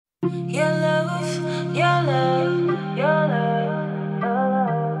Your love, your love, your love,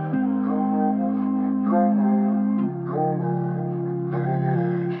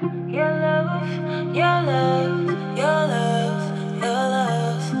 your love, your love, your love, your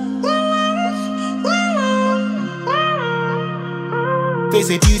love. They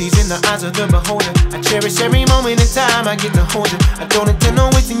say beauty's in the eyes of the beholder. I cherish every moment in time I get to hold you. I don't intend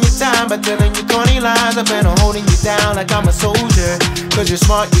on wasting your time by telling you corny lies. I plan on holding you down like I'm a soldier. Cause you're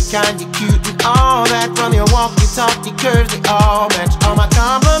smart, you're kind, you're cute and all that. From your walk, your talk, your curves, they all match. All my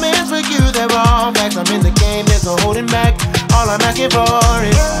compliments for you, they're all facts. I'm in the game, there's no holding back. All I'm asking for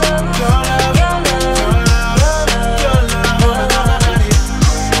is your love, your love.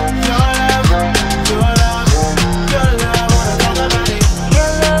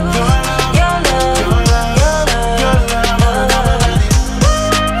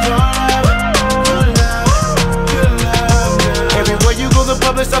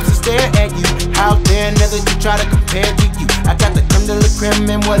 Stops to stare at you. How dare never you try to compare to you. I got the creme de la creme,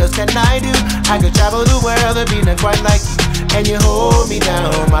 and what else can I do? I could travel the world and be not quite like you. And you hold me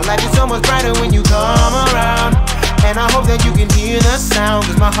down. My life is so much brighter when you come around. And I hope that you can hear the sound,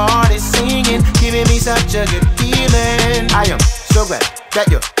 cause my heart is singing, giving me such a good feeling. I am so glad that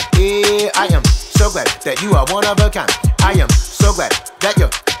you're here. I am so glad that you are one of a kind. I am so glad that you're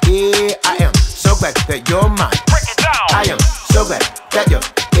here. I am so glad that you're mine. Break it down. I am so glad that you're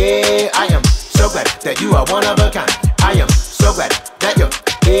here. I am so glad that you are one of a kind. I am so glad that you're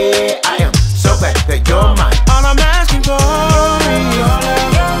here. I am so glad that you're mine. All I'm asking for is your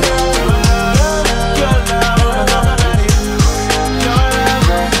love, your love, your love. Wanna talk about it? Your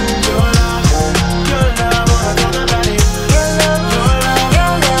love, your love, your love. Wanna talk about it? Your love, your love,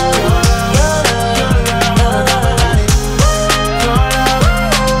 your love, your love. Wanna talk about it? Your love,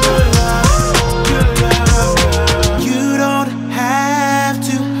 your love, your love. You don't have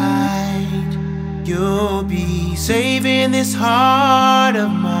to hide. You'll be safe in this heart of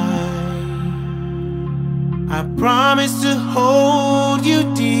mine. I promise to hold you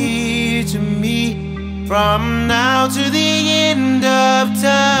dear to me from now to the end of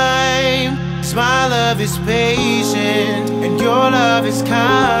time. 'Cause my love is patient and your love is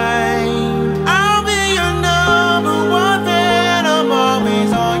kind. I'll be your number one fan. I'm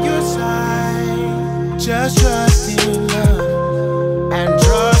always on your side. Just trust in love and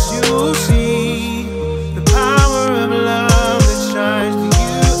trust you'll see the power of love that shines through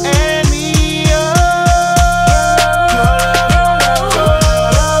you and me.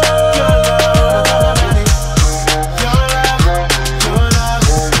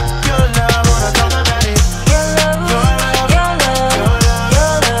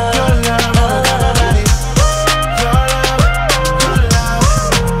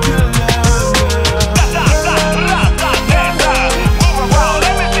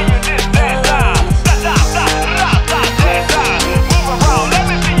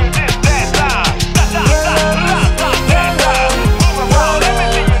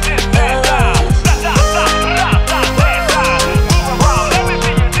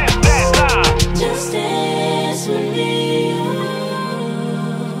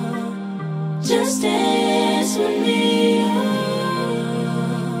 Just dance with me,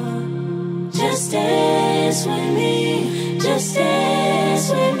 just dance with me, just dance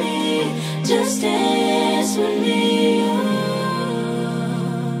with me, just dance.